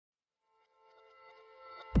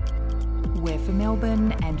for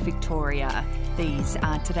Melbourne and Victoria. These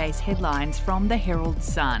are today's headlines from the Herald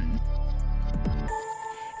Sun.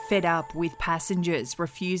 Fed up with passengers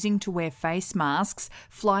refusing to wear face masks,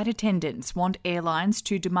 flight attendants want airlines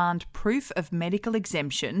to demand proof of medical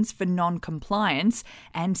exemptions for non-compliance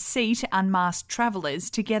and seat unmasked travellers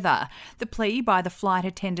together. The plea by the Flight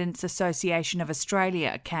Attendants Association of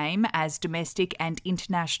Australia came as domestic and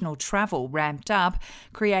international travel ramped up,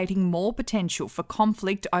 creating more potential for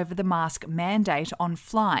conflict over the mask mandate on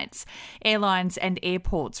flights. Airlines and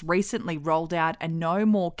airports recently rolled out a No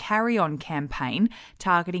More Carry-On campaign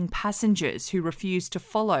targeting passengers who refuse to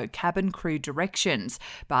follow cabin crew directions,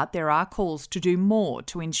 but there are calls to do more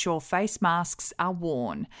to ensure face masks are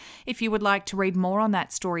worn. If you would like to read more on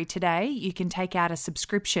that story today, you can take out a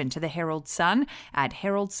subscription to the Herald Sun at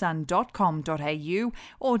heraldsun.com.au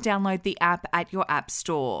or download the app at your app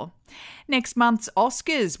store. Next month's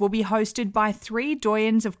Oscars will be hosted by three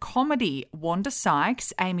doyens of comedy, Wanda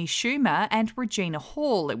Sykes, Amy Schumer and Regina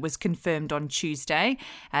Hall, it was confirmed on Tuesday,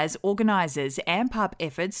 as organisers amp up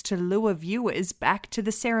efforts to lure viewers back to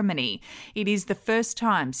the ceremony. It is the first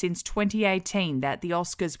time since 2018 that the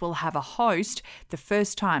Oscars will have a host, the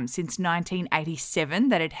first time since 1987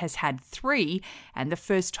 that it has had three, and the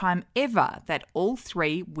first time ever that all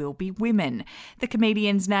three will be women. The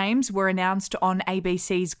comedians' names were announced on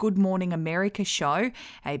ABC's Good Morning America show.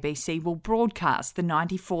 ABC will broadcast the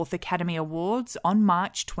 94th Academy Awards on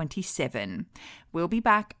March 27. We'll be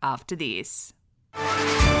back after this.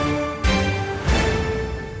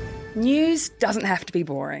 News doesn't have to be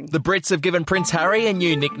boring. The Brits have given Prince Harry a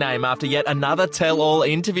new nickname after yet another tell-all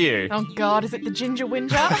interview. Oh God, is it the Ginger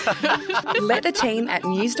Whinger? Let the team at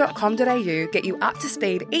news.com.au get you up to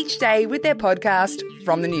speed each day with their podcast,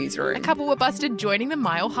 From the Newsroom. A couple were busted joining the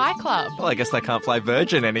Mile High Club. Well, I guess they can't fly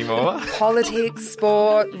Virgin anymore. Politics,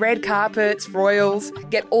 sport, red carpets, royals.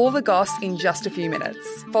 Get all the goss in just a few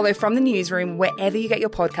minutes. Follow From the Newsroom wherever you get your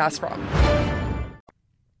podcast from.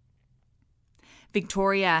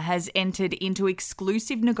 Victoria has entered into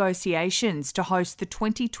exclusive negotiations to host the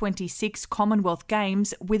 2026 Commonwealth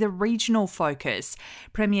Games with a regional focus.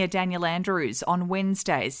 Premier Daniel Andrews on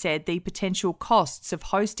Wednesday said the potential costs of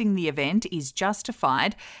hosting the event is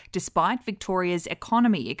justified, despite Victoria's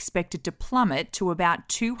economy expected to plummet to about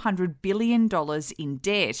 $200 billion in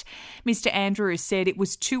debt. Mr Andrews said it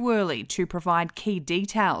was too early to provide key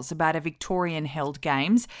details about a Victorian-held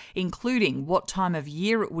Games, including what time of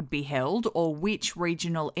year it would be held or which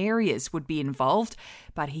regional areas would be involved,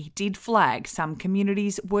 but he did flag some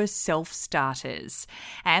communities were self-starters.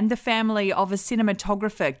 And the family of a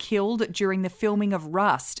cinematographer killed during the filming of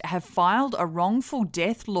Rust have filed a wrongful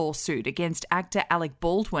death lawsuit against actor Alec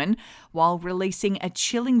Baldwin while releasing a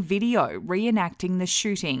chilling video reenacting the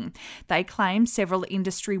shooting. They claim several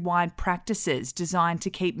industry-wide practices designed to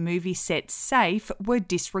keep movie sets safe were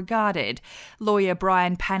disregarded. Lawyer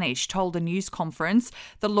Brian Panish told a news conference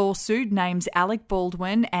the lawsuit names Alec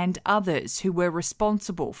Baldwin and others who were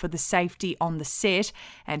responsible for the safety on the set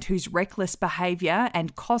and whose reckless behaviour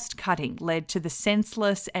and cost-cutting led to the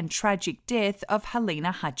senseless and tragic death of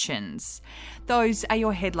Helena Hutchins. Those are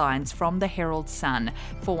your headlines from the Herald Sun.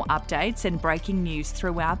 For updates and breaking news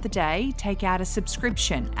throughout the day, take out a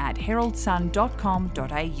subscription at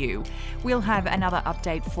heraldsun.com.au. We'll have another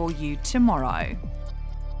update for you tomorrow.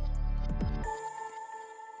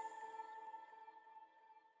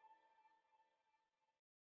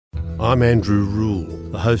 I'm Andrew Rule,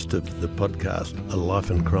 the host of the podcast A Life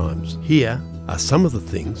and Crimes. Here are some of the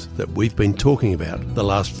things that we've been talking about the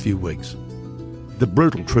last few weeks. The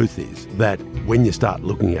brutal truth is that when you start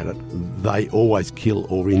looking at it, they always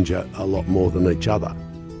kill or injure a lot more than each other.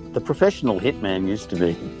 The professional hitman used to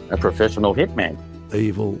be a professional hitman.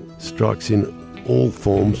 Evil strikes in all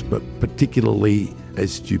forms, but particularly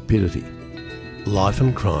as stupidity. Life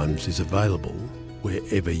and Crimes is available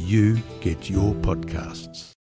wherever you get your podcasts.